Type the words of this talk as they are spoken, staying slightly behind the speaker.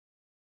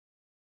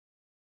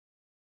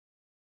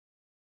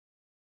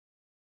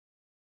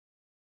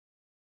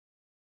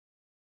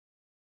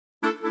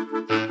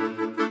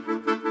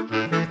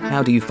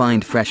How do you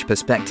find fresh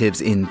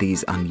perspectives in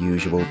these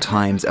unusual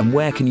times, and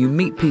where can you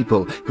meet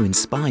people who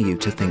inspire you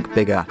to think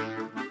bigger?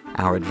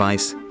 Our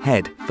advice: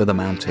 head for the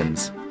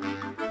mountains.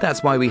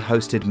 That's why we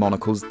hosted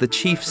Monocle's The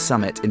Chief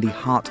Summit in the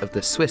heart of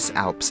the Swiss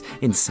Alps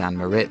in St.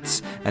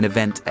 Moritz, an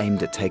event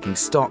aimed at taking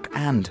stock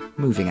and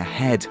moving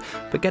ahead,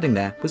 but getting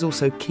there was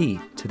also key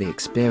to the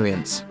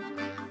experience.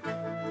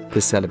 The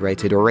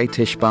celebrated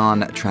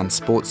Oratischbahn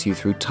transports you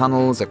through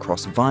tunnels,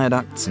 across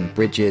viaducts and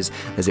bridges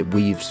as it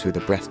weaves through the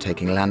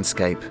breathtaking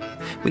landscape.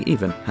 We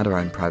even had our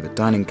own private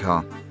dining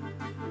car.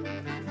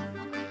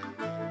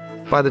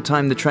 By the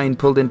time the train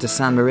pulled into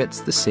St. Moritz,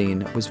 the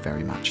scene was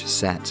very much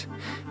set.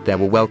 There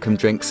were welcome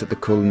drinks at the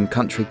Kulm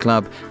Country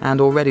Club,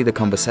 and already the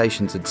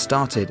conversations had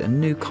started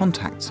and new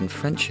contacts and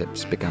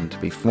friendships began to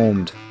be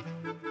formed.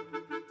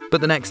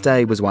 But the next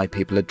day was why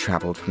people had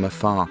travelled from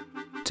afar,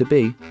 to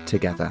be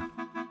together.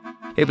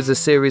 It was a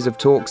series of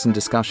talks and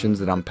discussions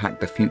that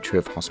unpacked the future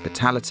of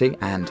hospitality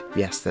and,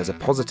 yes, there's a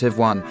positive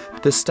one,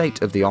 the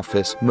state of the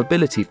office,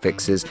 mobility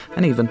fixes,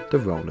 and even the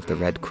role of the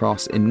Red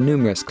Cross in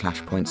numerous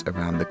clash points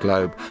around the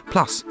globe,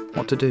 plus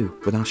what to do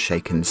with our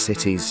shaken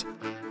cities.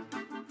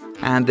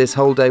 And this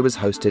whole day was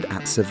hosted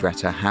at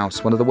Savretta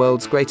House, one of the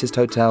world's greatest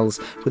hotels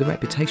with a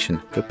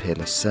reputation for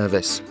peerless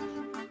service.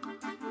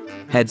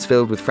 Heads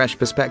filled with fresh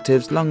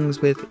perspectives,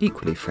 lungs with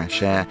equally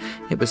fresh air,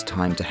 it was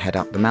time to head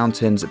up the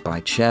mountains by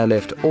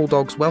chairlift, all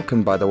dogs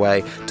welcome by the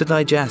way, to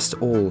digest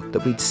all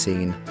that we'd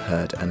seen,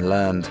 heard and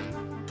learned.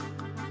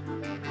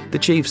 The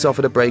Chiefs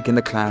offered a break in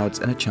the clouds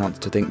and a chance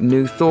to think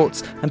new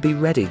thoughts and be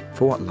ready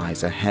for what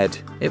lies ahead.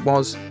 It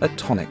was a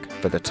tonic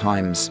for the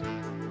times.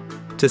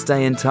 To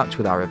stay in touch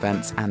with our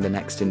events and the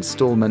next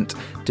instalment,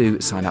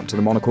 do sign up to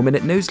the Monocle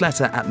Minute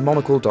newsletter at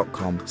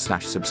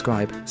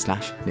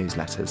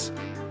monocle.com/subscribe/newsletters.